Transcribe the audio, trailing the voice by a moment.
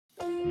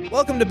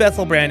Welcome to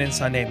Bethel Brandon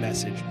Sunday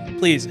Message.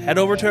 Please head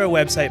over to our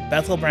website,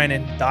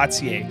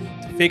 bethelbrandon.ca,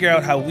 to figure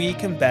out how we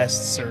can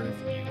best serve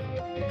you.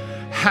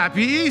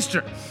 Happy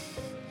Easter.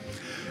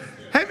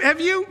 Have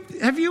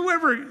you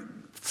ever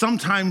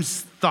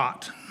sometimes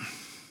thought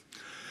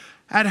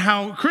at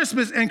how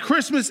Christmas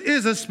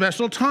is a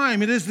special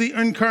time. It is the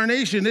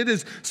incarnation. It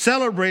is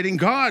celebrating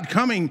God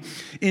coming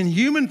in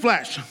human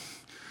flesh.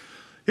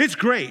 It's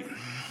great.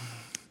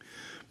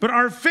 But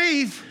our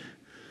faith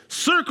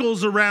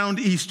circles around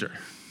Easter.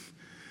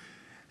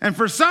 And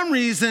for some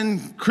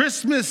reason,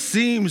 Christmas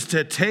seems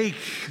to take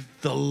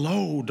the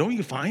load, don't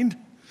you find?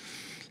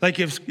 Like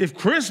if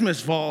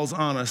Christmas falls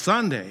on a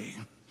Sunday,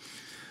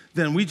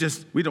 then we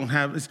don't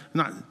have, it's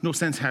no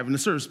sense having the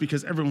service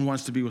because everyone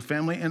wants to be with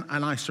family, and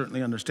I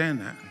certainly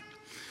understand that.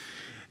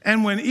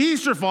 And when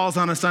Easter falls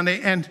on a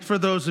Sunday, and for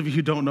those of you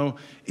who don't know,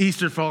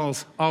 Easter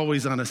falls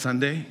always on a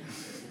Sunday.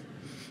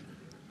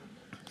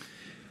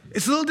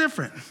 It's a little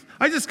different.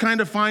 I just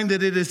kind of find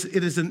that it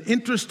is an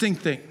interesting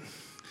thing.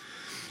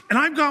 And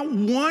I've got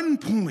one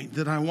point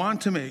that I want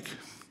to make,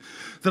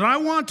 that I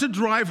want to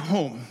drive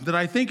home, that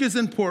I think is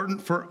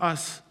important for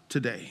us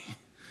today.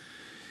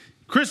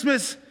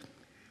 Christmas,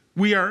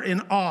 we are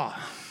in awe.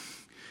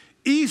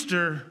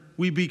 Easter,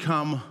 we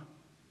become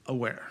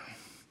aware.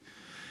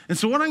 And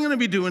so what I'm going to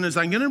be doing is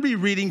I'm going to be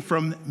reading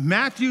from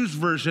Matthew's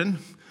version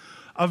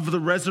of the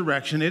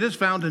resurrection. It is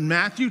found in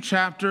Matthew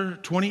chapter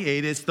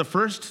 28. It's the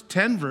first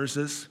 10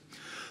 verses.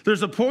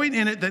 There's a point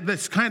in it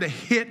that's kind of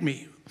hit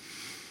me.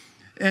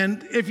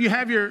 And if you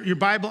have your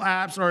Bible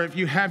apps or if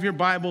you have your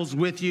Bibles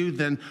with you,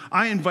 then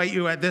I invite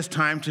you at this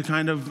time to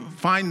kind of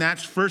find that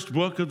first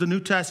book of the New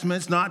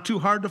Testament. It's not too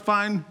hard to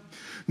find.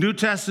 New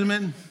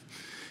Testament,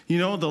 the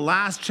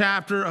last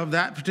chapter of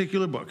that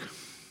particular book.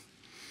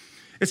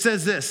 It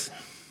says this: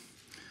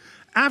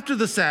 after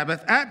the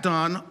Sabbath, at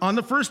dawn, on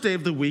the first day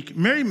of the week,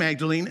 Mary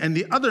Magdalene and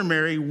the other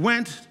Mary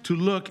went to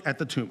look at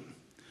the tomb.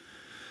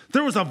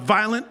 There was a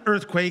violent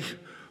earthquake,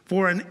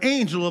 for an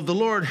angel of the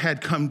Lord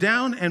had come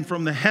down and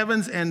from the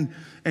heavens and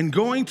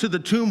going to the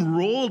tomb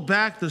rolled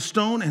back the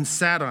stone and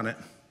sat on it.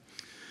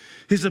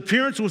 His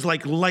appearance was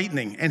like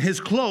lightning, and his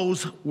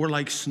clothes were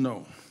like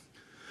snow.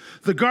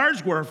 The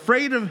guards were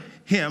afraid of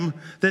him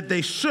that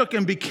they shook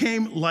and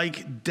became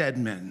like dead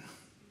men.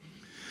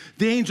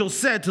 The angel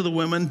said to the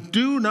women,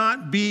 "Do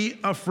not be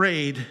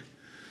afraid."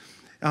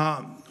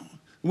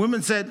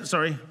 Women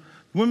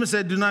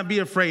said, "Do not be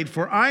afraid,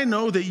 for I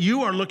know that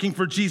you are looking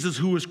for Jesus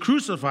who was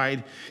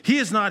crucified. He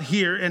is not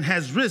here and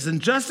has risen,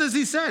 just as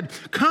he said.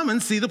 Come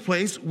and see the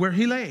place where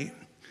he lay.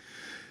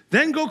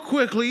 Then go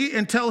quickly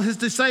and tell his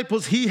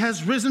disciples he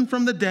has risen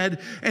from the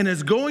dead and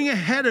is going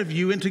ahead of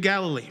you into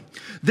Galilee.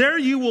 There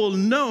you will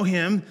know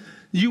him.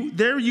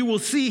 There you will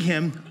see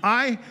him.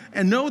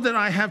 And know that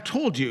I have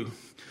told you."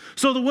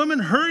 So the women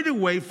hurried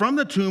away from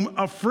the tomb,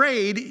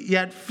 afraid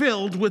yet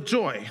filled with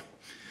joy,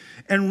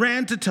 and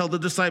ran to tell the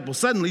disciples.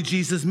 Suddenly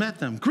Jesus met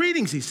them.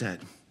 "Greetings," he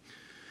said.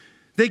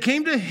 They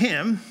came to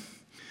him,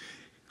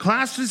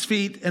 clasped his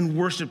feet, and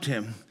worshiped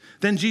him.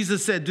 Then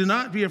Jesus said, "Do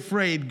not be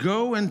afraid.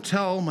 Go and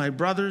tell my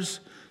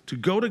brothers to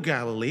go to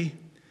Galilee.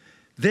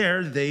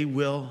 There they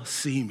will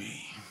see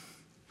me."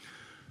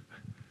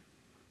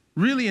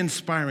 Really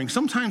inspiring.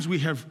 Sometimes we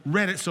have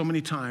read it so many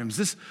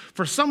times.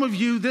 For some of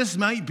you, this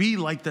might be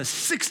like the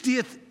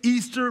 60th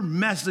Easter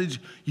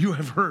message you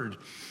have heard.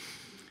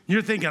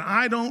 You're thinking,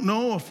 I don't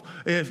know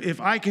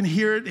if I can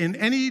hear it in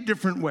any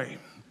different way.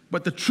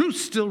 But the truth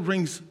still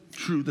rings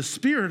true. The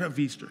spirit of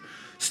Easter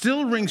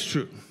still rings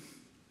true.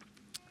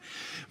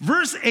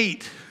 Verse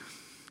 8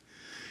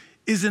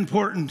 is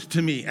important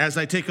to me as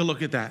I take a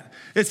look at that.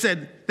 It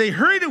said, they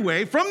hurried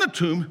away from the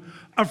tomb,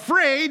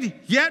 afraid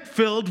yet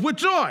filled with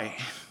joy.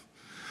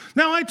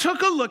 Now, I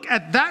took a look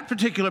at that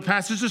particular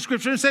passage of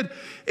Scripture and said,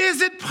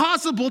 is it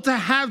possible to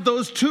have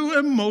those two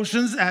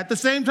emotions at the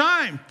same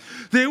time?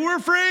 They were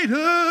afraid.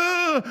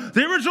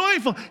 They were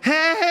joyful.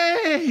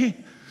 Hey,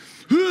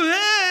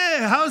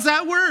 how's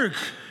that work?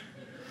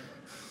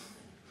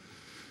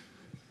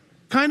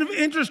 Kind of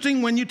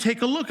interesting when you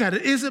take a look at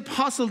it. Is it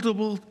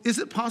possible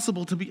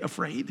to be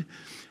afraid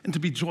and to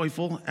be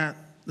joyful at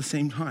the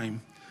same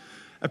time?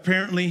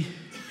 Apparently,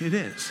 it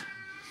is.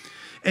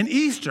 And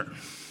Easter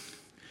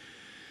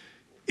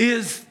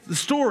is the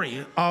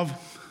story of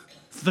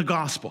the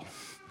gospel.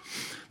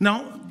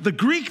 Now, the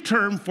Greek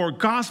term for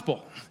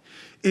gospel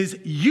is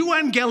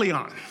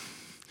euangelion.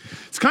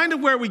 It's kind of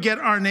where we get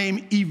our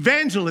name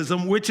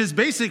evangelism, which is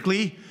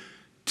basically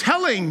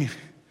telling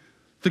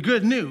the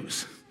good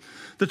news.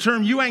 The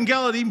term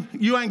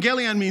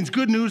euangelion means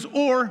good news,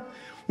 or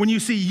when you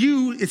see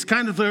you, it's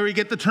kind of where we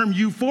get the term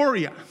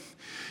euphoria.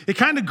 It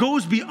kind of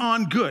goes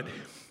beyond good.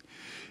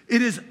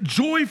 It is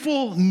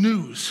joyful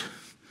news.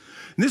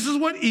 And this is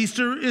what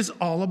Easter is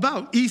all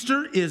about.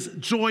 Easter is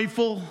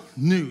joyful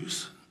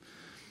news.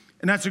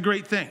 And that's a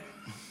great thing.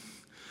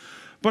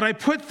 But I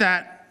put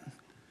that,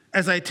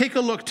 as I take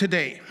a look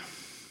today,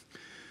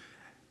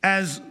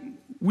 as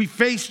we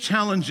face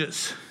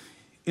challenges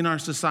in our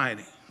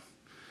society,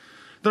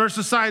 that our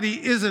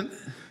society isn't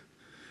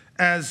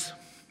as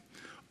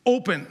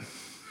open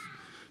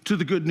to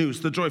the good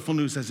news, the joyful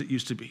news as it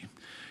used to be.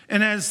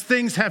 And as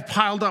things have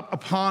piled up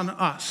upon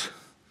us,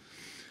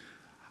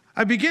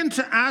 I begin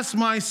to ask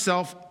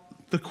myself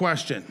the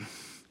question,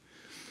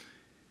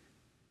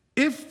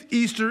 if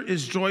Easter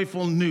is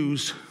joyful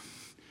news,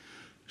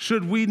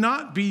 should we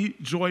not be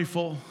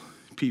joyful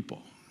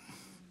people?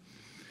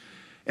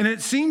 And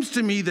it seems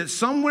to me that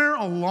somewhere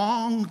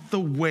along the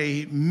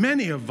way,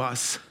 many of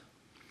us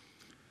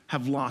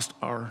have lost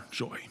our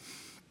joy.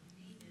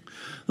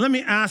 Let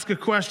me ask a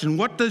question.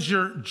 What does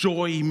your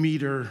joy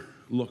meter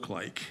look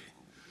like?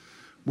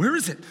 Where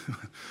is it?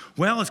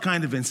 Well, it's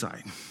kind of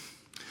inside.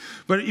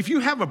 But if you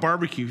have a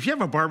barbecue,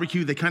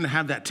 they kind of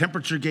have that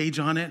temperature gauge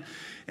on it,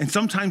 and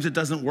sometimes it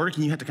doesn't work,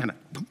 and you have to kind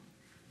of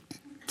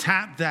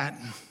tap that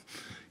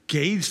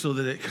gauge so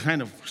that it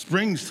kind of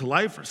springs to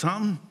life or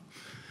something.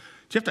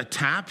 Do you have to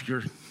tap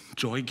your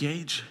joy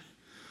gauge?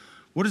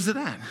 What is it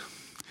at?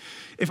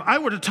 If I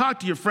were to talk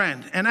to your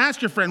friend and ask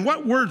your friend,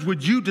 what words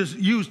would you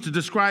use to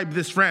describe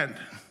this friend?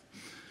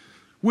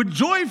 Would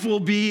joyful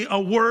be a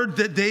word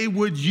that they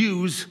would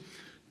use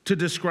to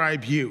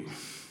describe you?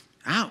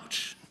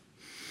 Ouch.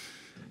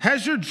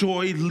 Has your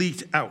joy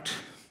leaked out?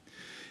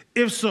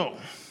 If so,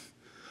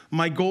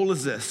 my goal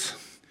is this,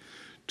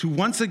 to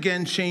once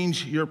again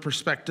change your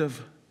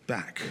perspective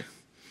back.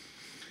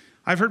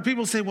 I've heard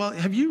people say, well,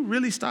 have you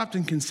really stopped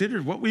and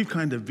considered what we've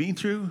kind of been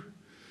through?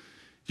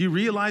 Do you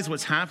realize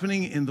what's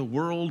happening in the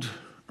world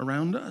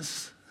around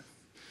us?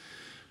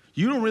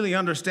 You don't really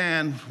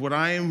understand what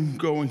I am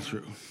going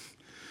through.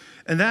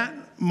 And that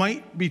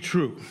might be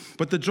true.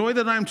 But the joy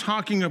that I'm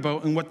talking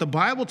about and what the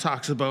Bible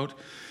talks about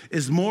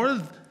is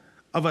more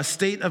of a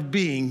state of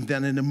being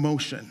than an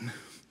emotion.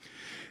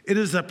 It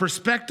is a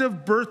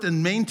perspective birthed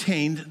and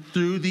maintained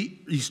through the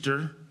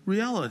Easter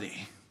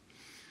reality.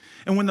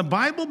 And when the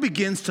Bible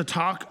begins to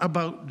talk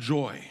about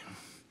joy,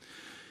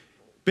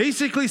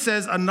 basically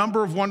says a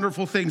number of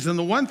wonderful things. And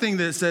the one thing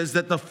that it says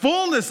that the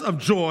fullness of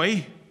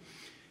joy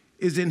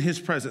is in his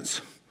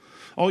presence.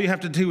 All you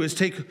have to do is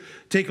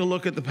take a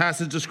look at the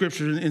passage of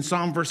Scripture in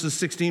Psalm verses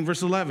 16,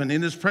 verse 11.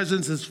 In his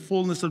presence is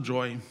fullness of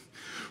joy.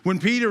 When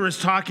Peter is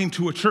talking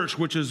to a church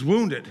which is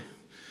wounded,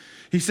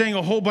 he's saying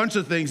a whole bunch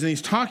of things, and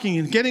he's talking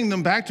and getting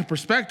them back to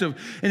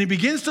perspective. And he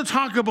begins to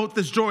talk about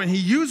this joy, and he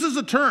uses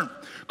a term,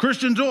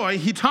 Christian joy.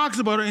 He talks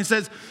about it, and he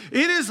says,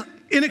 it is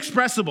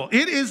inexpressible.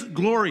 It is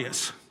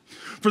glorious.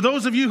 For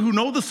those of you who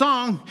know the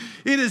song,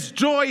 it is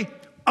joy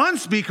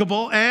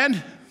unspeakable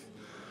and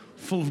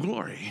full of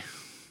glory.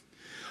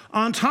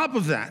 On top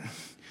of that,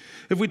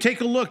 if we take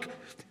a look,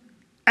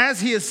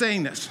 as he is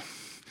saying this,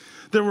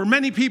 there were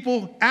many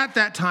people at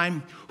that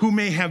time who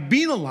may have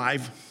been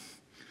alive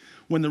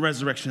when the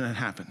resurrection had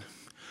happened.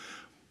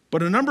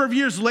 But a number of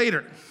years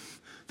later,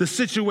 the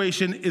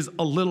situation is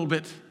a little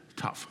bit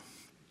tough.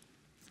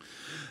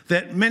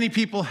 That many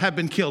people have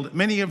been killed.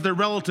 Many of their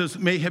relatives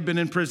may have been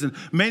in prison.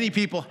 Many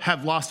people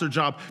have lost their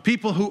job.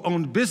 People who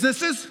owned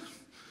businesses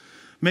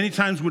many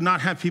times would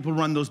not have people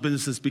run those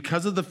businesses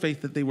because of the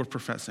faith that they were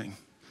professing.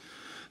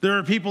 There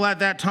are people at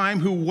that time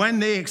who, when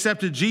they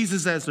accepted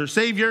Jesus as their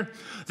Savior,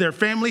 their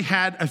family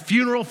had a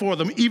funeral for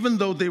them, even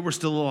though they were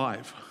still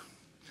alive.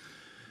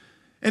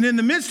 And in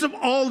the midst of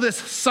all this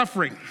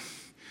suffering,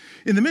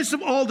 in the midst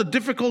of all the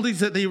difficulties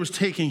that they were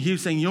taking, he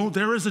was saying,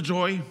 there is a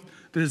joy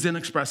that is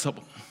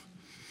inexpressible.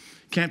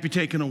 Can't be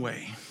taken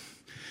away.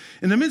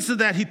 In the midst of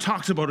that, he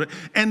talks about it,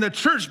 and the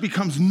church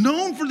becomes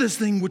known for this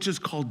thing which is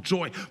called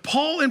joy.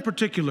 Paul, in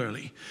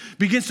particularly,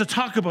 begins to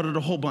talk about it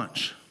a whole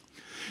bunch.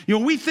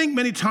 We think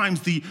many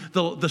times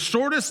the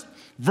shortest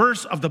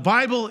verse of the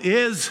Bible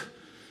is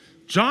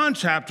John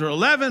chapter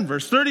 11,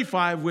 verse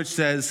 35, which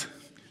says,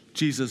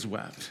 Jesus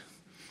wept.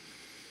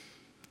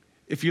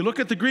 If you look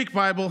at the Greek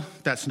Bible,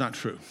 that's not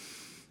true.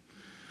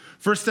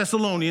 1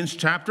 Thessalonians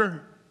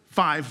chapter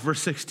 5,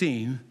 verse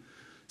 16,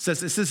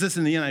 says this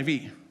in the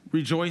NIV,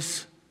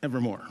 rejoice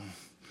evermore.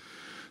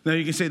 Now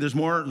you can say there's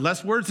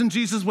less words in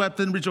Jesus wept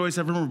than rejoice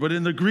evermore, but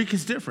in the Greek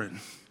it's different.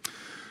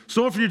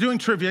 So if you're doing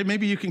trivia,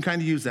 maybe you can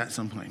kind of use that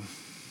sometime.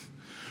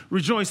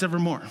 Rejoice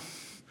evermore.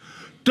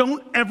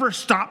 Don't ever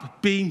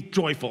stop being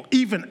joyful.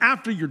 Even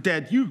after you're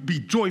dead, you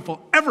be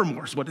joyful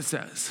evermore is what it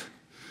says.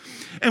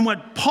 And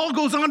what Paul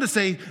goes on to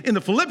say in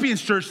the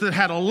Philippians church that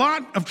had a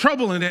lot of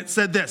trouble in it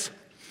said this,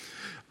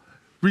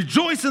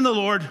 rejoice in the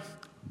Lord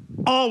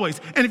always.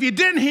 And if you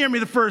didn't hear me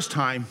the first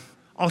time,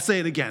 I'll say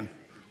it again,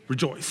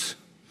 rejoice.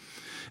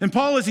 And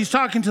Paul, as he's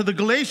talking to the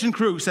Galatian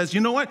crew, says,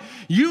 you know what?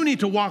 You need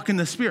to walk in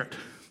the Spirit.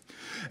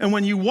 And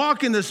when you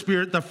walk in the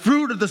Spirit, the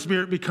fruit of the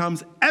Spirit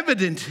becomes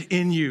evident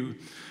in you.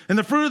 And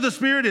the fruit of the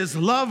Spirit is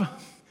love,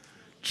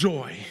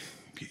 joy,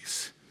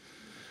 peace.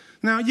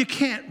 Now, you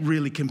can't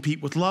really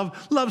compete with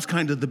love. Love's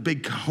kind of the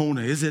big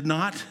kahuna, is it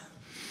not?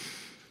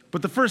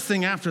 But the first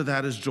thing after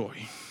that is joy.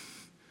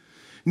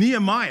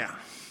 Nehemiah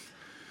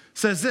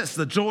says this,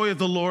 the joy of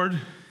the Lord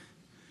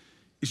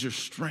is your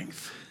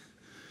strength.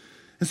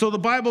 And so the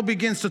Bible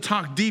begins to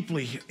talk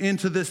deeply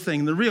into this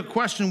thing. The real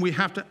question we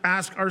have to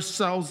ask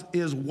ourselves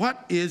is,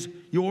 what is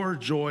your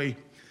joy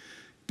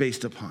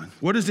based upon?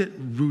 What is it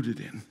rooted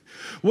in?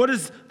 What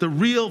is the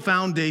real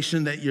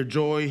foundation that your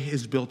joy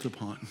is built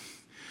upon?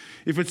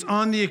 If it's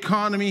on the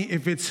economy,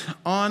 if it's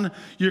on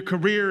your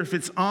career, if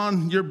it's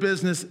on your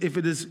business, if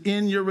it is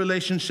in your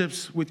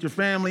relationships with your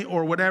family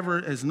or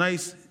whatever, as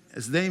nice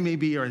as they may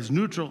be or as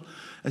neutral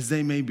as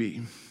they may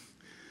be,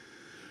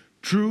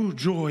 true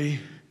joy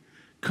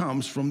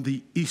comes from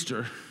the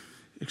Easter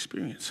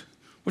experience.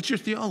 What's your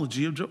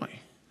theology of joy?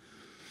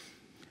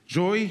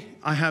 Joy,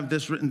 I have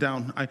this written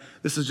down.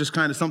 This is just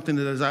kind of something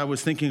that as I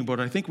was thinking about,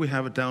 I think we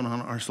have it down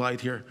on our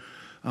slide here,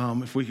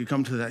 if we could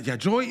come to that. Yeah,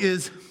 joy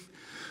is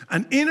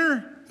an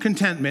inner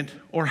contentment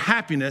or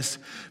happiness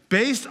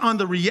based on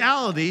the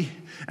reality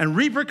and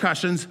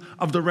repercussions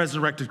of the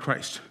resurrected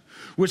Christ,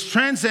 which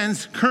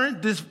transcends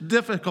current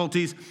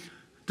difficulties,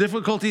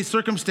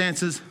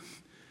 circumstances,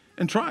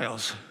 and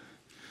trials.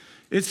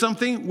 It's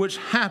something which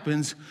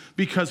happens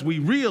because we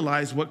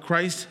realize what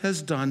Christ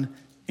has done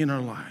in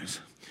our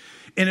lives.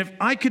 And if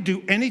I could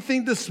do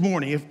anything this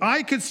morning, if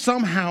I could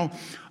somehow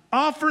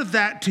offer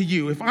that to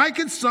you, if I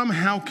could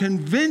somehow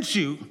convince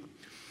you,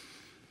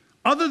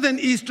 other than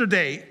Easter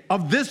Day,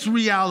 of this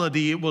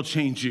reality, it will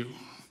change you.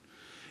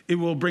 It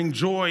will bring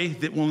joy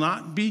that will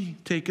not be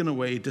taken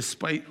away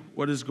despite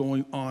what is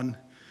going on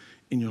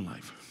in your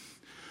life.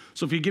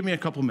 So if you give me a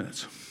couple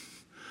minutes,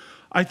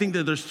 I think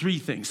that there's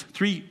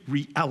three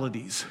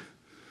realities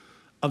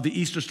of the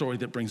Easter story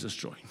that brings us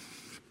joy.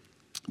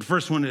 The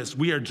first one is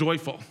we are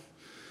joyful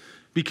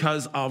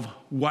because of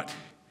what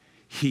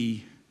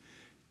he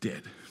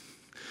did.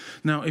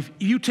 Now, if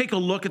you take a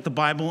look at the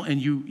Bible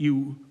and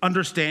you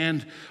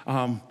understand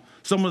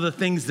some of the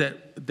things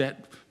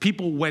that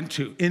people went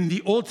to, in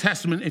the Old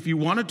Testament, if you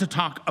wanted to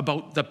talk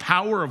about the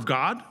power of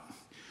God,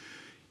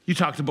 you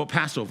talked about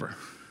Passover.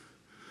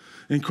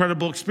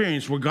 Incredible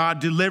experience where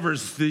God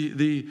delivers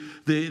the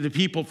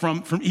people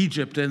from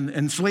Egypt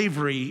and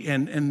slavery,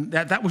 and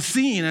that was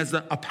seen as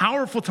a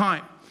powerful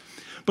time.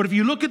 But if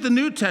you look at the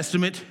New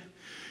Testament,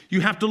 you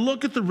have to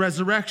look at the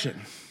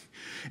resurrection.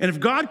 And if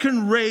God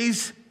can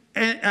raise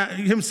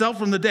himself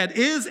from the dead,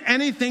 is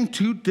anything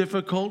too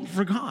difficult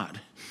for God?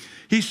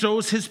 He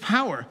shows his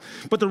power.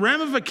 But the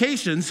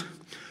ramifications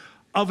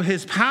of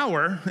his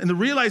power and the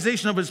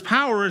realization of his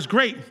power is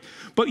great.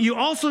 But you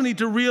also need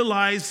to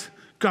realize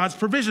God's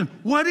provision.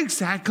 What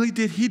exactly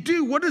did he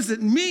do? What does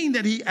it mean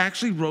that he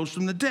actually rose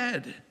from the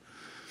dead?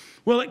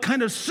 Well, it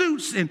kind of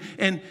suits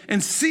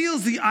and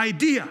seals the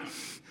idea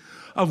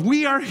of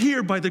we are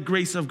here by the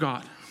grace of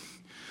God.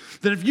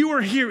 That if you are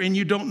here and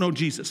you don't know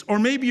Jesus, or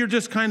maybe you're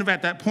just kind of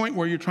at that point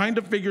where you're trying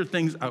to figure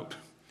things out,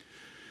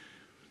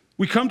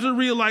 we come to the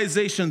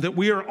realization that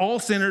we are all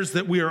sinners,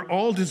 that we are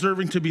all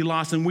deserving to be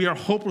lost, and we are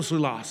hopelessly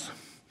lost.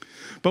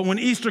 But when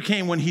Easter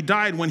came, when he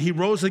died, when he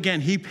rose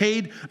again, he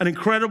paid an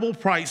incredible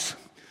price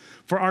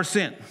for our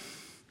sin.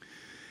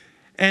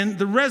 And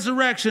the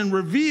resurrection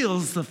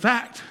reveals the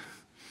fact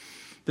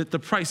that the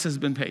price has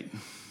been paid.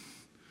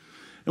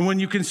 And when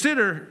you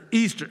consider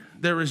Easter,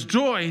 there is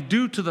joy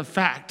due to the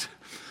fact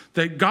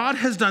that God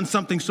has done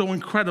something so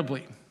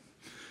incredibly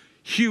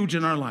huge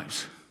in our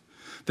lives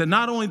that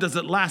not only does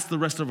it last the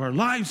rest of our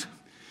lives,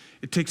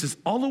 it takes us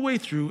all the way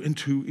through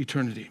into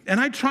eternity. And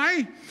I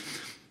try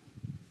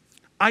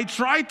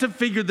to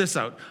figure this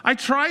out. I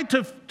try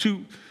to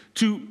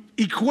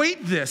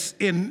equate this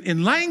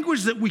in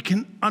language that we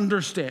can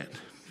understand.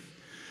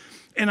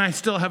 And I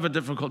still have a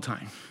difficult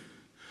time.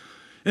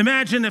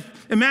 Imagine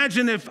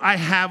if I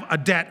have a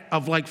debt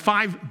of like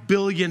 $5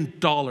 billion.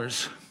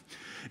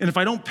 And if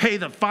I don't pay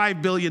the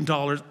 $5 billion,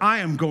 I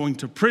am going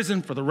to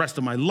prison for the rest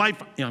of my life.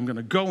 I'm going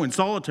to go in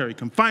solitary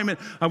confinement.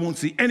 I won't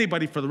see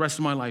anybody for the rest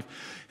of my life.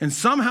 And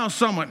somehow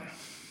someone,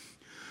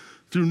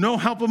 through no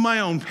help of my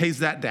own, pays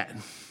that debt.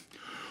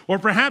 Or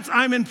perhaps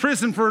I'm in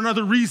prison for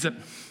another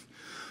reason,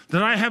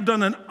 that I have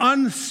done an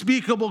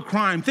unspeakable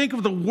crime. Think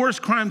of the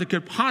worst crime that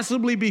could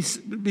possibly be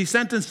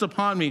sentenced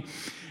upon me.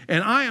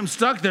 And I am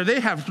stuck there. They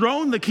have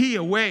thrown the key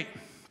away.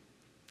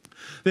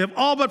 They have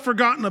all but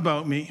forgotten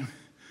about me.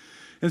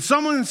 And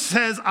someone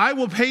says, I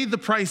will pay the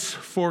price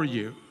for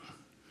you.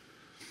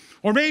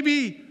 Or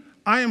maybe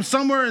I am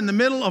somewhere in the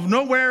middle of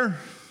nowhere.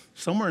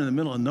 Somewhere in the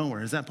middle of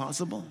nowhere. Is that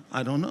possible?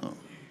 I don't know.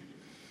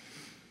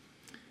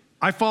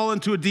 I fall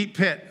into a deep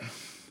pit.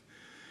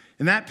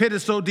 And that pit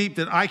is so deep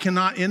that I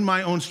cannot, in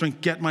my own strength,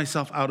 get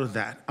myself out of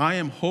that. I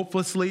am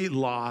hopelessly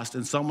lost,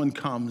 and someone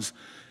comes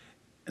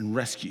and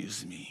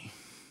rescues me.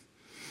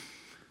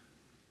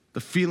 The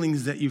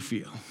feelings that you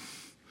feel,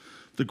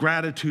 the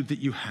gratitude that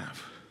you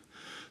have,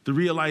 the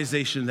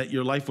realization that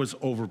your life was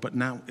over, but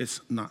now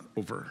it's not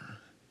over.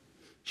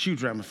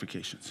 Huge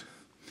ramifications.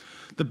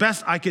 The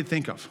best I could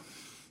think of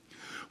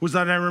was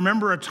that I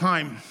remember a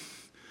time,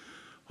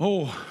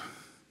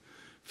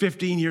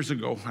 15 years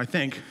ago, I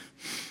think,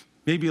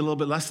 maybe a little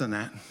bit less than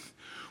that.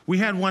 We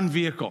had one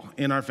vehicle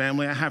in our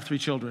family. I have 3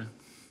 children.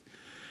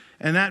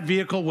 And that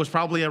vehicle was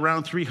probably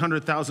around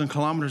 300,000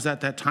 kilometers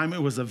at that time.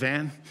 It was a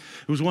van.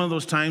 It was one of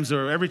those times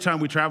where every time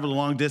we traveled a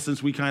long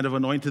distance, we kind of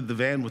anointed the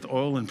van with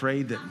oil and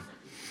prayed that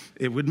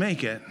it would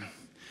make it.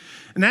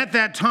 And at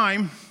that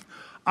time,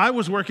 I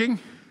was working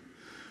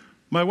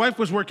My wife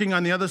was working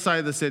on the other side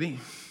of the city.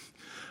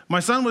 My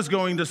son was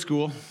going to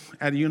school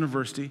at a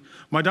university.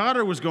 My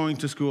daughter was going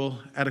to school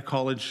at a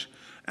college.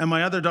 And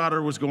my other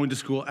daughter was going to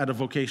school at a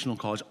vocational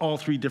college, all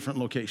 3 different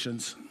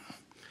locations.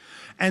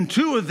 And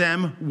 2 of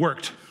them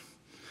worked.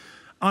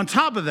 On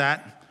top of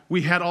that,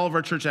 we had all of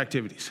our church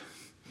activities.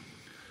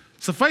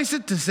 Suffice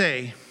it to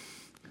say,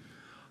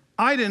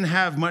 I didn't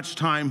have much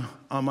time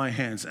on my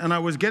hands. And I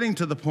was getting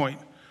to the point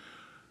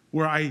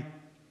where I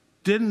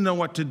didn't know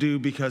what to do,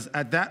 because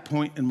at that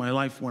point in my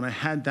life, when I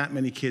had that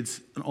many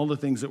kids and all the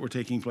things that were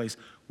taking place,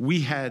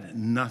 we had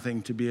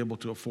nothing to be able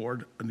to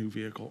afford a new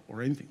vehicle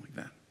or anything like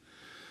that.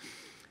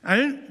 I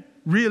didn't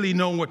really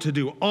know what to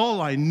do. All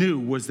I knew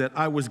was that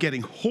I was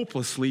getting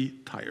hopelessly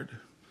tired.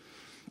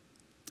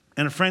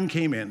 And a friend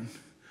came in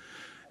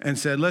and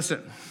said,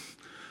 listen,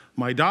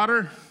 my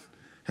daughter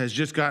has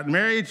just gotten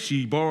married.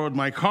 She borrowed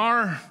my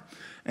car,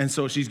 and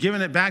so she's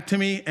giving it back to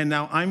me, and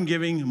now I'm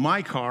giving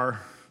my car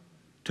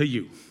to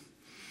you.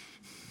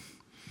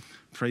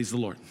 Praise the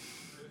Lord.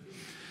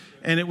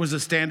 And it was a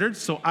Standard,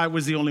 so I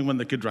was the only one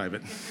that could drive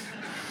it.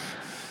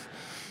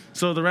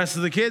 So the rest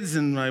of the kids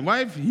and my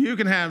wife, you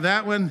can have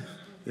that one.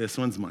 This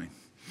one's mine.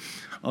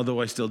 Although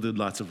I still did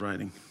lots of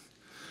riding.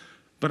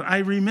 But I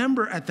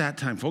remember at that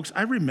time, folks,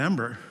 I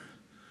remember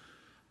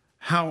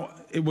how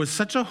it was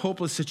such a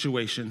hopeless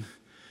situation.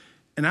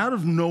 And out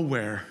of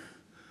nowhere,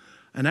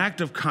 an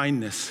act of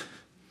kindness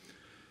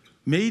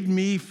made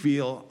me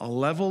feel a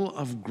level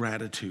of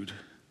gratitude.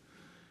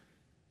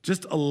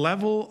 Just a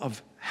level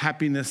of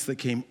happiness that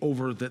came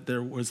over, that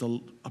there was a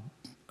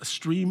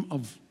stream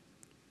of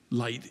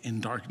light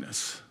in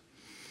darkness.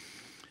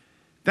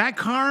 That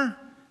car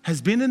has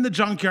been in the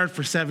junkyard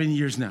for 7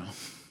 years now.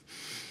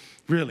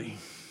 Really.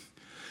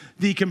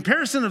 The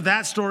comparison of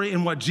that story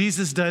and what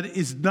Jesus did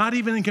is not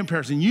even in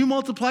comparison. You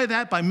multiply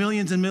that by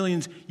millions and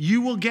millions,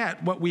 you will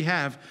get what we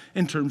have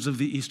in terms of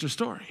the Easter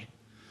story.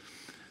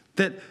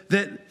 That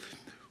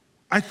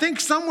I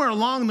think somewhere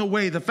along the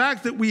way, the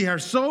fact that we are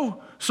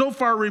so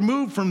far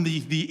removed from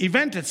the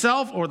event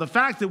itself, or the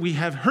fact that we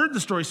have heard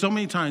the story so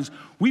many times,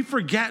 we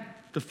forget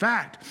the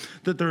fact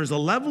that there is a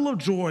level of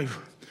joy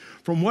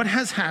from what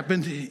has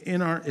happened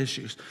in our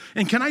issues.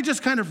 And can I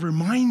just kind of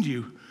remind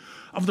you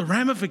of the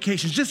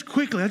ramifications just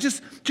quickly? I'll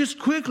just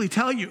quickly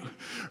tell you.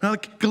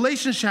 Like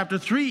Galatians chapter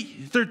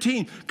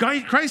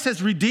 3:13, Christ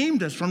has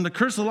redeemed us from the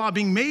curse of the law,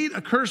 being made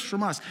a curse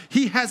from us.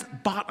 He has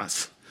bought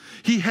us.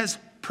 He has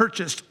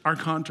purchased our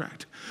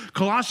contract.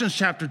 Colossians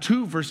chapter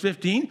 2, verse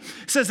 15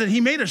 says that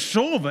he made a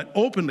show of it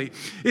openly.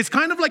 It's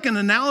kind of like an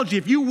analogy.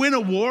 If you win a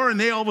war and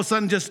they all of a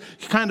sudden just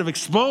kind of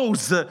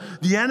expose the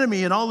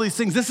enemy and all these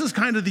things, this is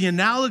kind of the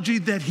analogy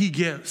that he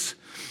gives.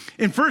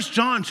 In 1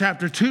 John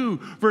chapter 2,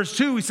 verse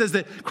 2, he says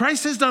that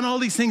Christ has done all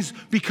these things,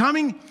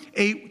 becoming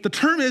the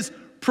term is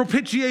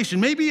propitiation.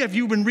 Maybe if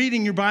you've been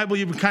reading your Bible,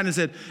 you've kind of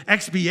said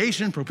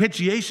expiation,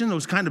 propitiation,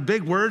 those kind of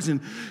big words, and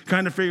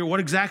kind of figure what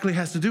exactly it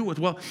has to do with.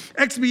 Well,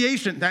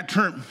 expiation, that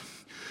term,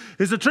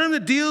 is a term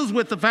that deals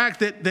with the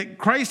fact that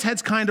Christ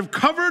has kind of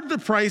covered the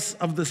price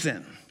of the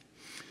sin.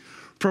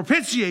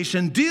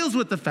 Propitiation deals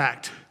with the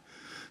fact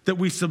that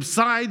we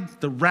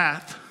subside the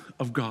wrath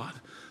of God.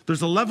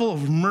 There's a level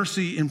of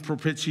mercy in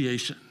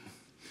propitiation.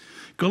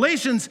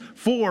 Galatians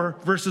 4,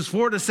 verses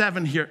 4 to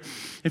 7 here.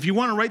 If you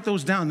want to write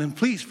those down, then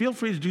please feel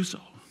free to do so.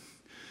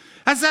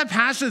 That's that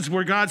passage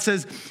where God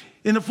says,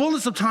 in the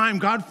fullness of time,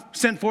 God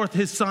sent forth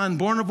his son,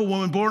 born of a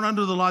woman, born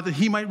under the law, that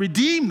he might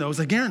redeem those.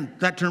 Again,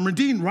 that term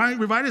redeem,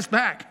 revive us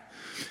back.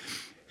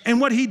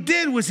 And what he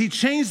did was he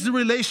changed the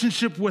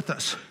relationship with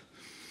us.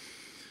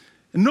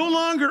 And no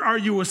longer are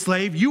you a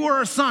slave, you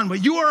are a son.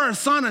 But you are a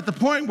son at the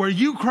point where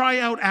you cry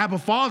out, Abba,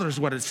 Father, is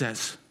what it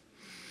says.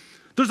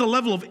 There's a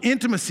level of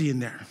intimacy in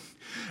there.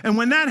 And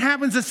when that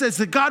happens, it says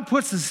that God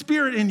puts the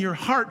Spirit in your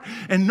heart,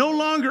 and no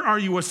longer are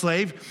you a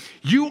slave,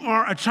 you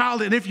are a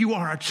child. And if you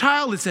are a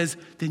child, it says,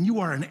 then you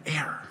are an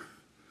heir.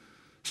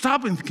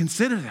 Stop and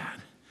consider that.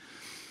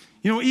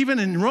 You know, even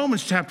in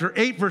Romans chapter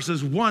 8,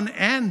 verses 1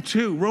 and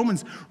 2,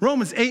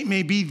 Romans 8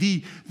 may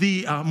be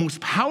the most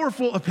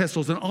powerful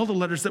epistles in all the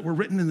letters that were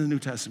written in the New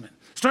Testament.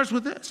 It starts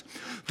with this.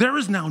 There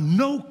is now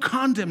no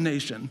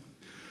condemnation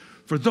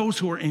for those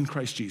who are in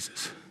Christ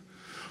Jesus.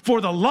 For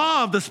the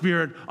law of the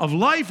Spirit of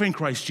life in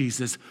Christ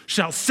Jesus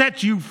shall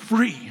set you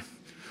free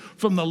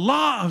from the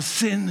law of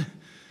sin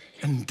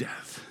and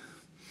death.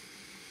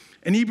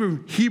 In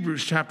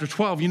Hebrews chapter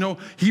 12, you know,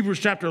 Hebrews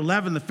chapter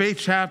 11, the faith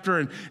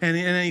chapter,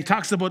 and he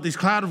talks about this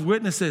cloud of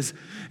witnesses.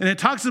 And it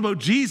talks about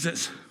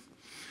Jesus,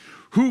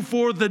 who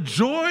for the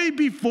joy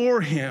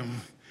before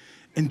him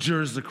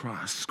endures the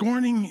cross,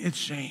 scorning its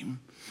shame.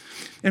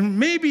 And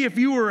maybe if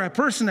you were a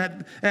person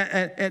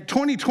at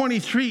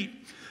 2023,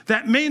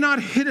 that may not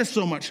hit us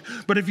so much.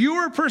 But if you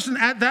were a person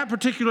at that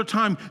particular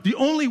time, the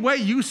only way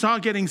you saw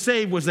getting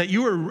saved was that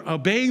you were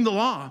obeying the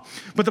law.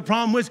 But the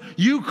problem was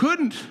you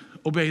couldn't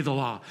obey the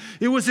law.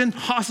 It was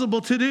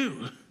impossible to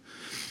do.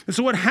 And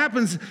so what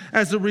happens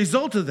as a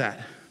result of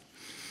that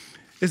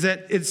is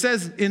that it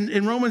says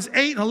in Romans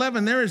 8 and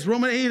 11, there is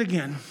Romans 8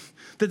 again,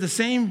 that the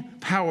same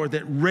power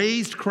that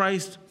raised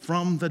Christ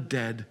from the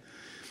dead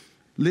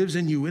lives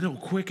in you, it'll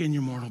quicken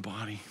your mortal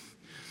body.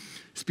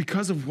 It's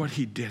because of what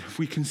he did. If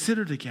we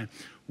consider it again,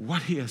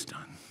 what he has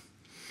done.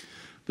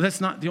 But that's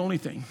not the only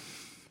thing.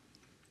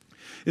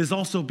 It is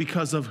also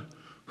because of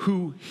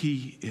who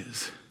he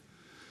is.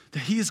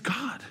 That he is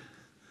God.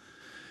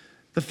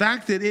 The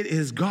fact that it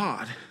is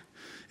God,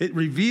 it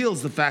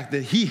reveals the fact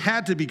that he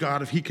had to be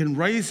God if he can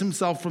raise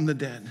himself from the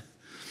dead.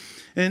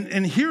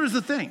 And here's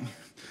the thing.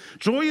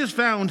 Joy is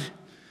found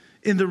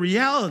in the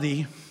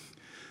reality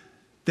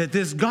that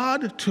this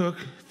God took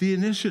the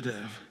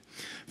initiative.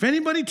 If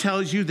anybody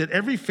tells you that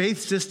every faith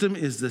system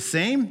is the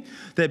same,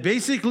 that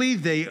basically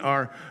they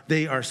are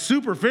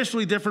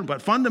superficially different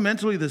but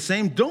fundamentally the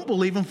same, don't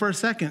believe them for a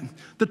second.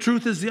 The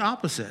truth is the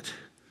opposite.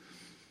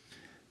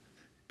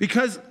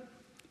 Because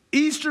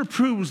Easter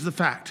proves the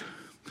fact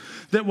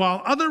that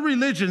while other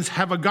religions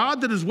have a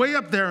God that is way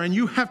up there and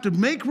you have to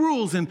make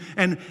rules and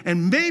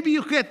maybe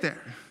you'll get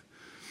there,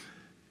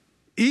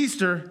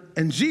 Easter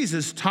and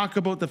Jesus talk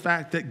about the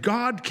fact that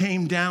God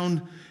came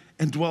down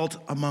and dwelt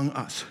among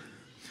us.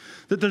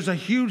 That there's a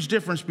huge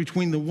difference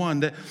between the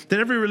one, that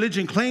every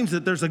religion claims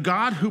that there's a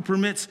God who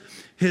permits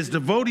his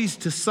devotees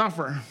to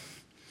suffer.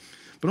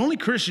 But only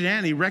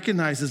Christianity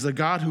recognizes a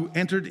God who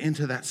entered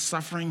into that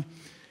suffering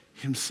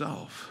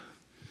himself.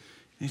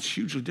 And it's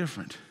hugely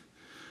different.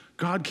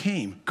 God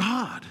came,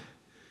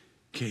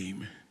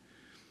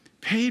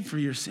 paid for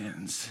your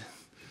sins.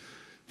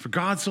 For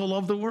God so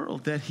loved the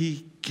world that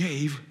he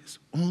gave his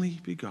only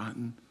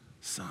begotten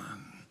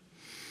Son.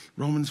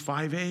 Romans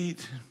 5:8.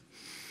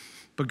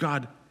 But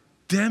God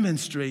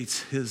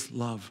demonstrates his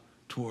love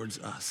towards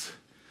us.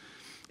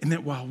 And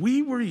that while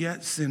we were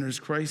yet sinners,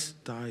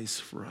 Christ dies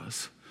for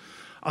us.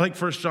 I like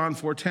 1 John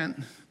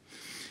 4:10.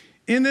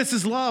 In this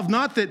is love,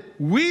 not that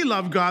we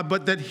love God,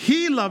 but that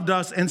he loved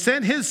us and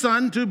sent his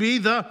Son to be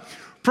the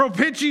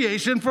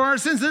propitiation for our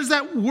sins. There's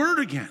that word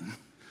again.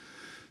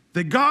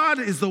 That God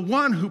is the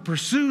one who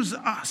pursues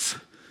us.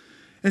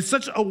 It's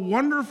such a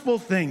wonderful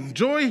thing.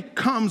 Joy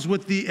comes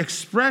with the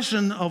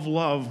expression of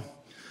love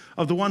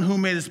of the one who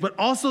made us, but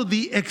also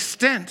the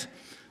extent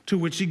to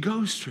which he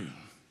goes through.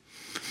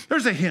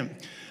 There's a hymn.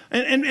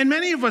 And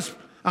many of us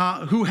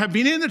who have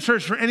been in the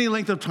church for any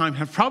length of time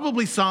have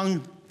probably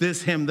sung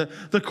this hymn.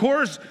 The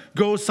chorus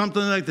goes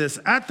something like this.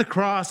 At the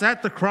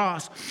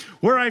cross,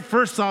 where I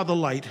first saw the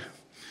light,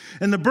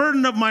 and the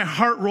burden of my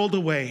heart rolled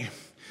away.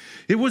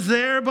 It was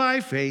there by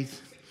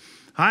faith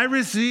I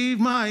received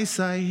my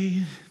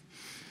sight,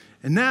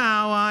 and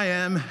now I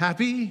am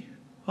happy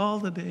all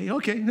the day.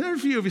 Okay, there are a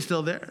few of you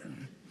still there.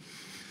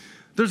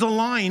 There's a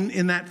line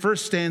in that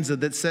first stanza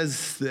that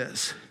says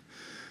this,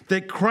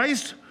 that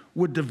Christ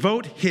would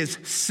devote his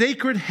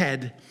sacred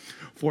head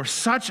for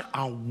such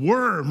a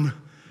worm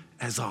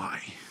as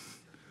I.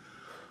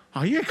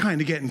 Oh, you're kind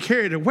of getting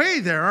carried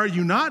away there, are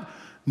you not?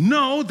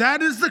 No,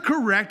 that is the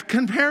correct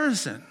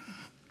comparison.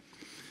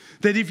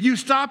 That if you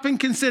stop and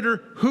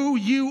consider who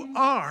you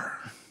are,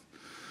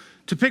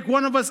 to pick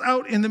one of us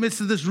out in the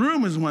midst of this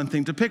room is one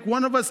thing. To pick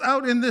one of us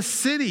out in this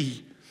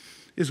city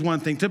is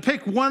one thing. To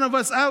pick one of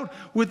us out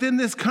within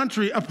this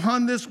country,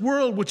 upon this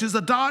world, which is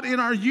a dot in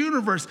our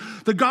universe,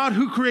 the God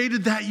who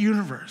created that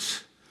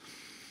universe,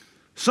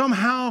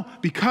 somehow,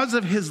 because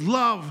of his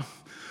love,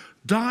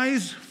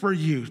 dies for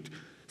you,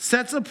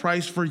 sets a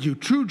price for you.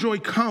 True joy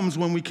comes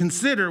when we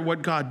consider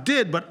what God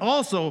did, but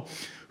also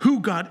who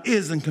God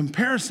is in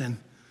comparison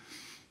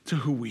to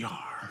who we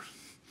are.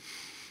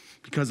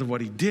 Because of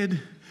what he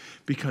did,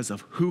 because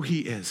of who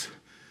he is,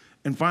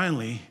 and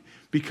finally,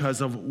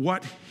 because of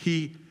what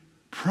he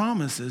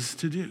promises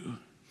to do.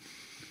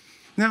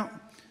 Now,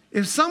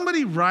 if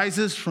somebody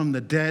rises from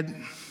the dead,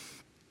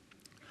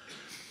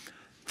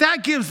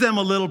 that gives them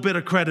a little bit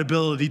of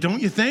credibility,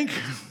 don't you think?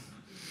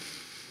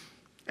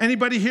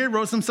 Anybody here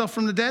rose himself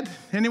from the dead?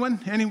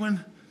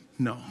 Anyone?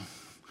 No.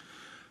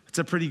 It's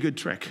a pretty good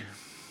trick.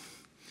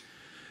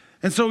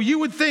 And so you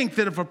would think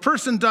that if a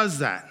person does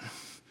that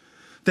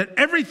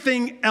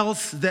everything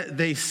else that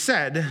they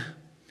said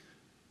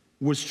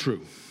was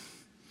true.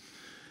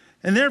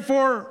 And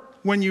therefore,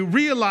 when you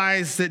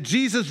realize that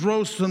Jesus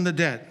rose from the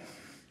dead,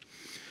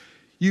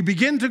 you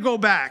begin to go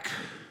back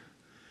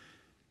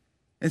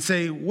and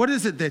say, what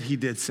is it that he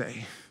did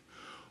say?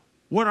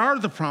 What are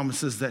the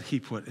promises that he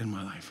put in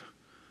my life?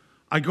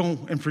 I go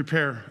and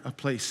prepare a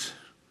place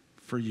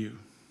for you.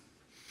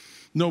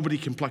 Nobody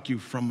can pluck you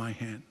from my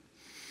hand.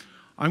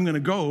 I'm going to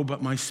go,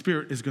 but my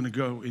Spirit is going to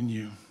go in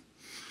you.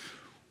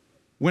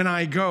 When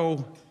I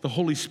go, the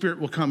Holy Spirit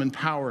will come in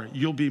power.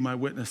 You'll be my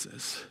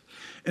witnesses.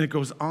 And it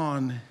goes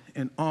on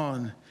and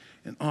on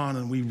and on.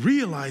 And we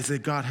realize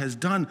that God has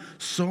done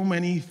so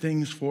many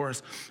things for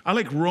us. I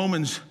like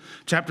Romans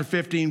chapter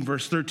 15,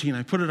 verse 13.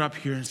 I put it up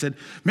here and said,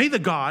 may the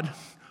God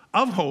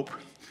of hope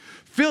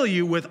fill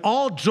you with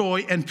all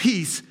joy and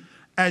peace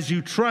as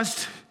you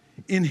trust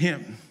in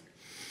him.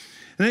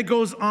 And it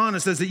goes on,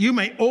 it says that you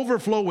may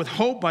overflow with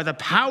hope by the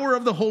power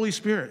of the Holy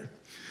Spirit.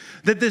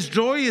 That this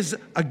joy is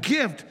a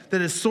gift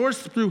that is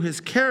sourced through his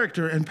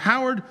character and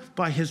powered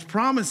by his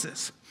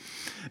promises.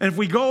 And if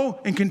we go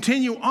and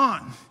continue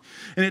on,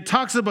 And it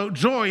talks about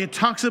joy. It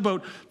talks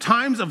about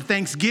times of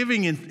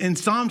thanksgiving in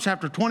Psalm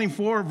chapter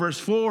 24, verse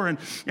 4,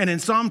 and in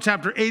Psalm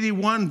chapter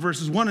 81,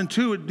 verses 1 and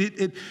 2.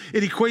 It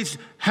equates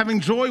having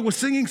joy with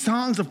singing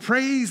songs of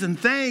praise and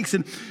thanks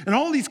and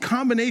all these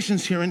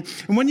combinations here. And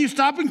when you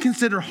stop and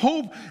consider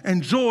hope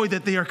and joy,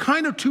 that they are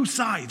kind of two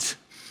sides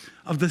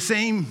of the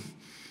same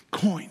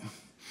coin.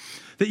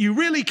 That you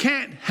really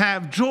can't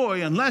have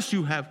joy unless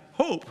you have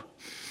hope.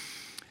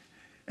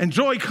 And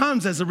joy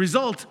comes as a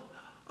result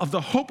of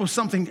the hope of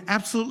something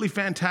absolutely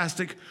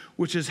fantastic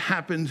which has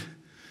happened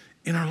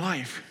in our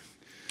life.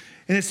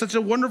 And it's such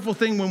a wonderful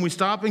thing when we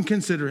stop and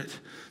consider it,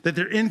 that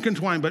they're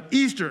intertwined. But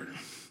Easter,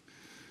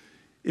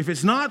 if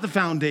it's not the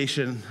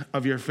foundation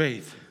of your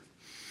faith,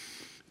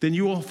 then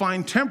you will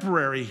find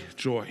temporary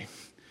joy.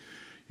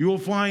 You will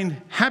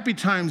find happy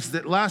times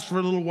that last for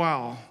a little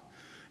while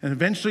and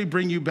eventually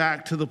bring you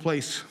back to the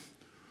place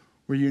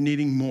where you're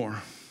needing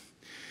more.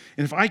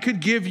 And if I could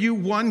give you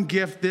one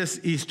gift this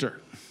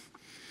Easter,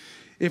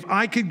 if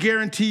I could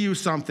guarantee you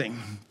something,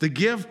 the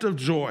gift of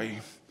joy,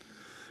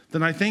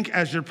 then I think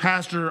as your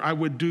pastor, I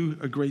would do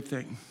a great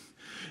thing.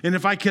 And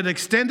if I could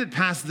extend it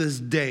past this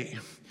day,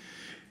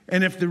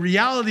 and if the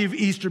reality of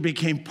Easter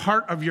became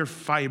part of your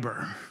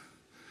fiber,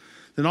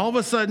 then all of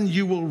a sudden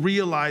you will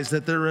realize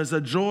that there is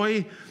a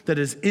joy that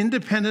is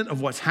independent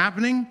of what's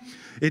happening.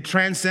 It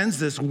transcends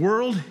this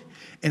world,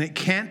 and it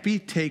can't be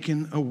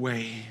taken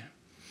away.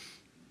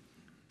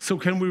 So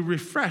can we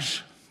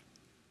refresh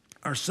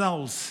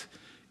ourselves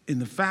in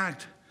the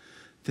fact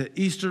that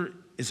Easter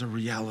is a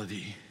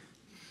reality?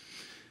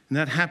 And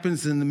that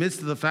happens in the midst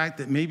of the fact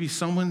that maybe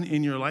someone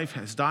in your life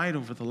has died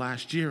over the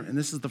last year, and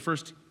this is the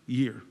first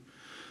year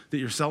that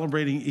you're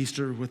celebrating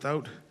Easter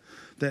without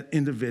that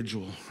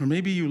individual. Or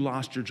maybe you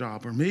lost your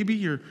job, or maybe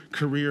your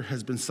career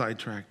has been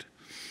sidetracked,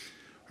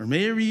 or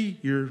maybe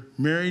your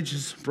marriage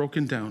is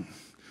broken down,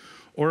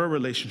 or a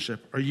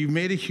relationship, or you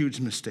made a huge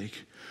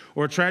mistake,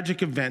 or a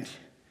tragic event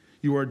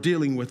you are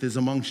dealing with is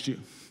amongst you.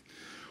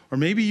 Or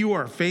maybe you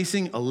are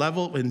facing a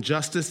level of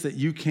injustice that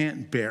you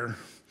can't bear,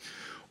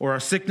 or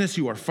a sickness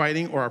you are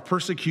fighting, or a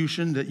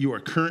persecution that you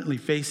are currently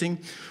facing,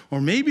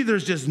 or maybe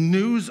there's just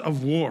news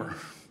of war.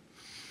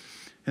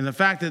 And the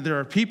fact that there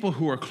are people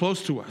who are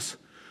close to us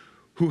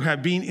who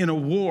have been in a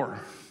war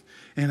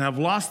and have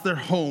lost their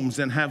homes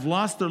and have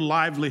lost their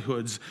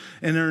livelihoods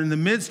and are in the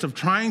midst of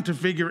trying to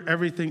figure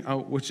everything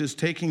out which is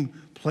taking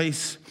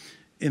place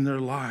in their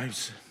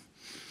lives.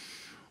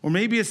 Or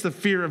maybe it's the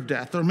fear of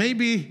death, or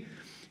maybe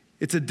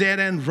it's a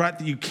dead-end rut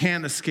that you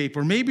can't escape,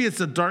 or maybe it's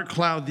a dark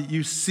cloud that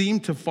you seem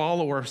to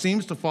follow or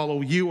seems to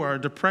follow you, or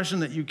a depression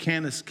that you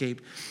can't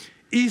escape.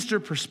 Easter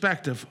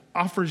perspective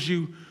offers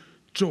you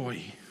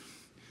joy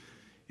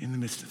in the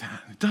midst of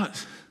that. It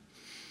does.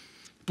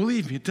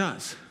 Believe me, it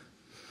does.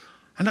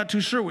 I'm not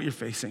too sure what you're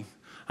facing.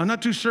 I'm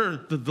not too sure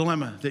the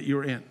dilemma that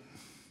you're in.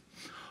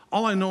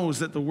 All I know is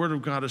that the Word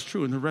of God is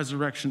true and the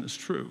resurrection is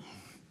true.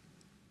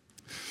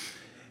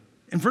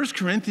 In 1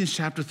 Corinthians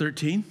chapter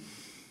 13,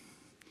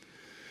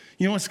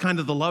 you know, it's kind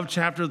of the love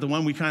chapter, the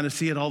one we kind of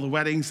see at all the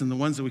weddings and the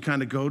ones that we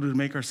kind of go to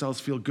make ourselves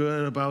feel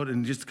good about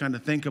and just kind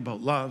of think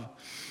about love.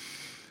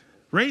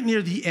 Right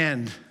near the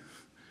end,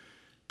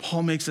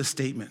 Paul makes a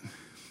statement.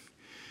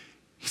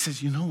 He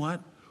says, you know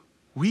what?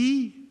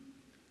 We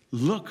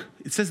look,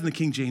 it says in the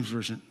King James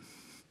Version,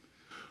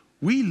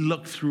 we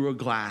look through a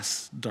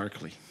glass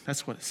darkly.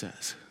 That's what it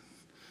says.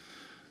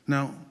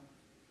 Now,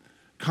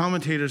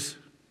 commentators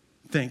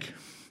think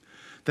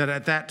that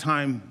at that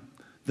time,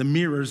 the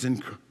mirrors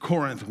in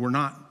Corinth were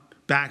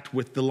not backed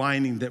with the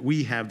lining that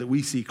we have, that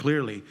we see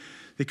clearly.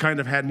 They kind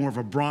of had more of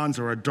a bronze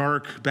or a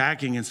dark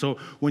backing. And so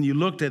when you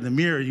looked at the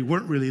mirror, you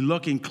weren't really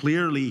looking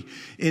clearly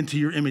into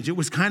your image. It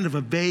was kind of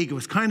a vague, it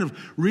was kind of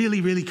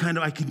really kind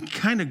of, I can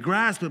kind of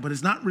grasp it, but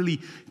it's not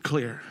really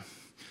clear.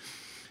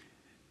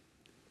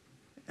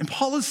 And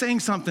Paul is saying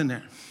something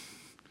there.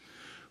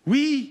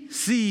 We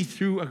see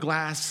through a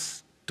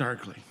glass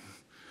darkly.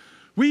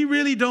 We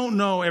really don't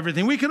know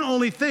everything. We can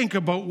only think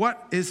about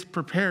what is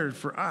prepared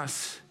for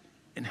us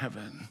in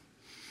heaven.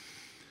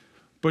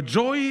 But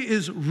joy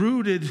is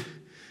rooted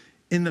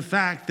in the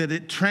fact that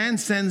it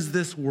transcends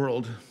this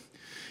world.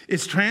 It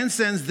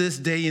transcends this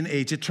day and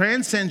age. It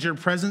transcends your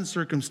present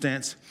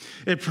circumstance.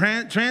 It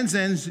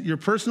transcends your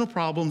personal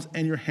problems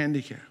and your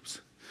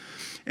handicaps.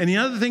 And the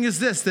other thing is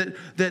this,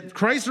 that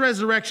Christ's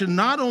resurrection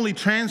not only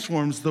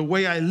transforms the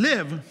way I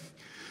live,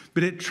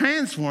 but it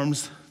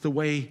transforms the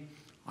way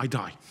I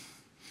die.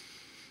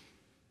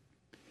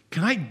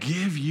 Can I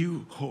give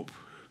you hope?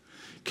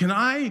 Can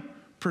I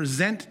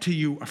present to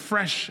you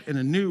afresh and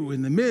anew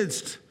in the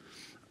midst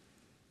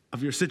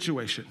of your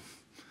situation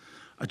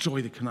a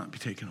joy that cannot be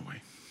taken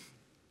away?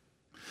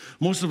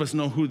 Most of us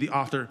know who the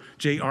author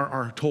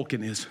J.R.R.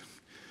 Tolkien is.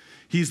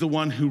 He's the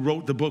one who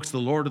wrote the books, The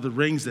Lord of the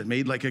Rings, that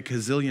made like $1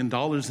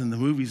 gazillion in the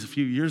movies a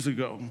few years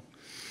ago.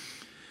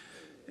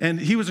 And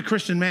he was a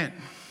Christian man.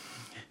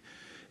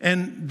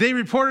 And they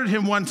reported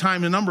him one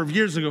time a number of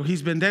years ago.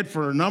 He's been dead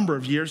for a number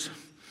of years.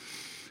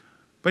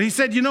 But he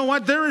said, you know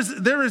what? There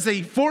is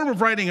a form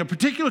of writing, a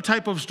particular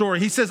type of story.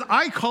 He says,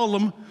 I call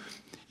them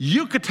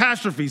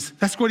eucatastrophes.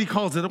 That's what he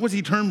calls it. That's what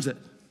he terms it.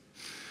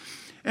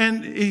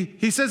 And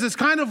he says it's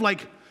kind of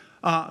like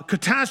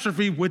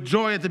catastrophe with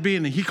joy at the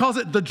beginning. He calls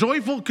it the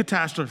joyful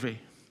catastrophe.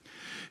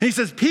 And he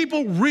says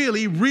people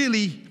really,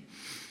 really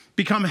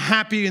become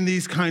happy in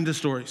these kind of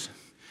stories.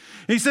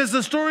 And he says the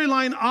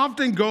storyline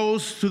often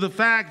goes to the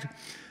fact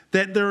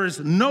that there is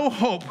no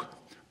hope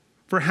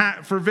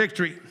for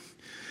victory.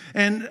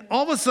 And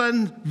all of a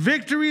sudden,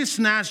 victory is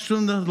snatched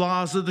from the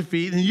laws of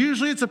defeat. And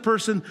usually it's a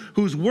person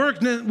whose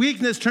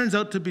weakness turns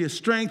out to be a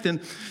strength, and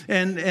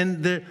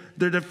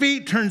their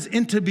defeat turns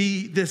into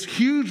be this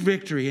huge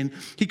victory. And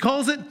he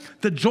calls it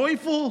the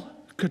joyful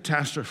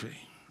catastrophe.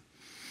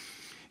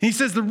 And he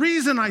says the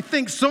reason I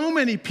think so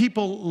many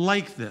people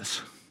like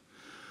this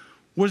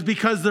was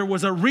because there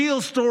was a real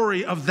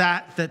story of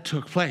that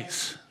took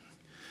place.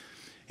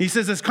 He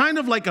says it's kind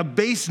of like a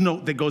bass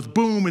note that goes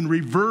boom and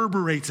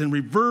reverberates and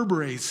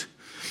reverberates.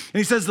 And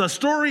he says the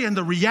story and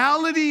the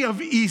reality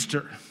of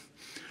Easter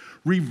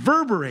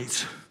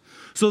reverberates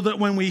so that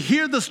when we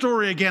hear the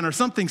story again or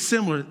something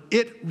similar,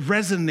 it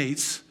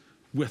resonates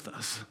with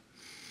us.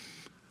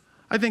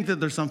 I think that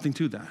there's something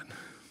to that.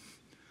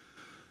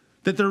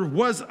 That there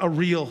was a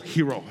real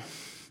hero.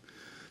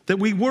 That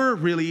we were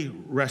really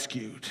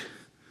rescued.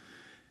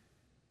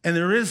 And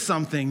there is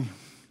something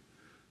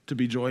to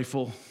be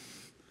joyful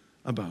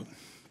about.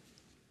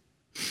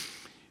 You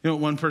know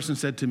what one person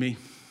said to me,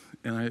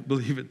 and I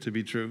believe it to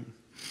be true,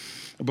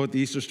 about the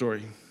Easter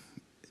story?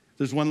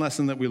 There's one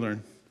lesson that we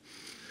learn.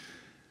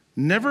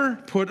 Never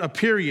put a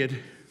period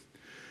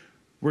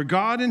where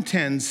God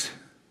intends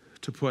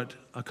to put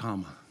a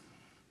comma.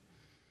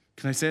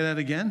 Can I say that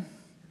again?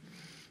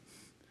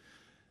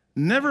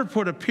 Never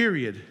put a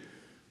period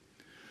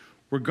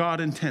where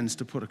God intends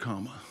to put a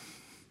comma.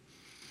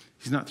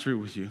 He's not through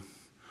with you.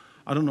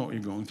 I don't know what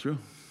you're going through.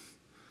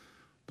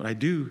 But I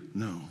do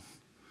know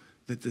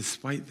that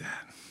despite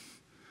that,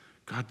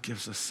 God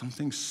gives us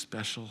something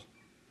special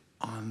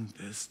on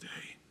this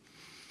day.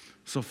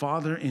 So,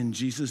 Father, in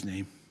Jesus'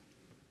 name,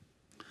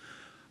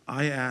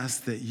 I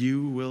ask that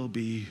you will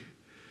be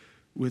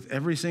with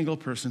every single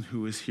person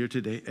who is here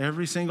today,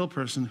 every single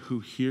person who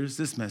hears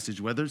this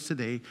message, whether it's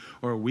today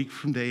or a week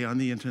from today on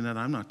the internet,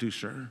 I'm not too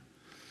sure.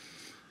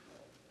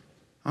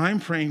 I'm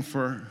praying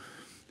for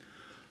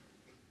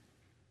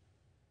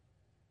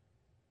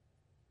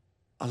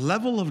a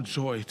level of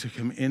joy to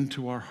come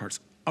into our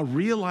hearts, a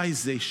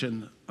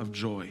realization of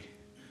joy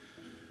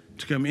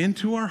to come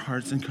into our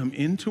hearts and come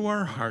into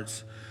our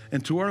hearts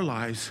and to our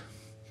lives,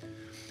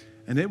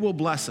 and it will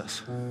bless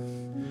us.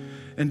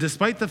 And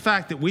despite the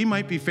fact that we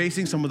might be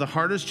facing some of the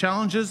hardest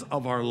challenges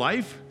of our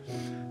life,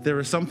 there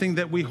is something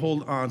that we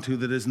hold on to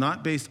that is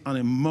not based on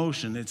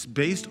emotion. It's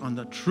based on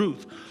the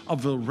truth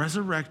of the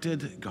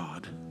resurrected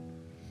God.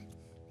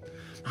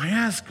 I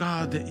ask,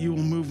 God, that you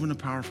will move in a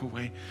powerful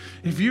way.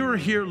 If you are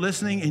here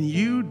listening and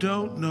you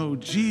don't know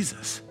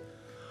Jesus,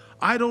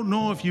 I don't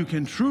know if you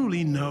can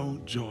truly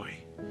know joy.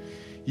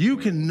 You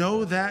can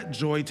know that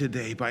joy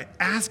today by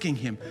asking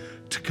him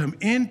to come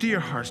into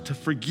your hearts, to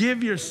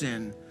forgive your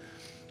sin,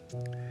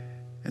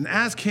 and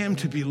ask him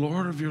to be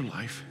Lord of your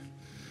life.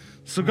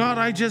 So God,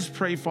 I just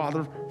pray,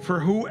 Father,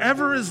 for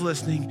whoever is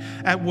listening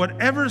at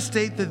whatever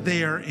state that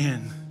they are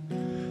in,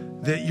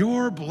 that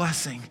your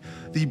blessing,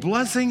 the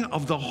blessing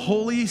of the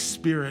Holy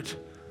Spirit,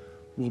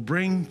 will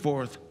bring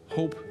forth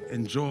hope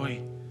and joy,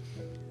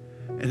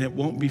 and it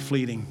won't be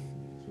fleeting.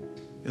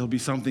 It'll be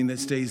something that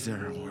stays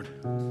there, Lord.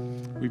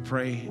 We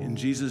pray in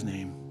Jesus'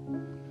 name.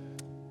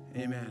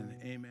 Amen.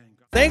 Amen.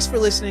 Thanks for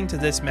listening to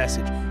this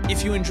message.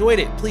 If you enjoyed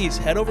it, please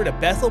head over to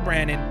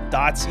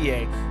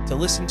bethelbrandon.ca to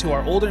listen to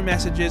our older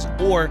messages,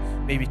 or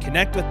maybe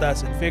connect with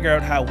us and figure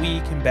out how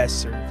we can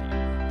best serve you.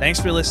 Thanks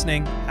for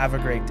listening. Have a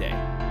great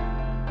day.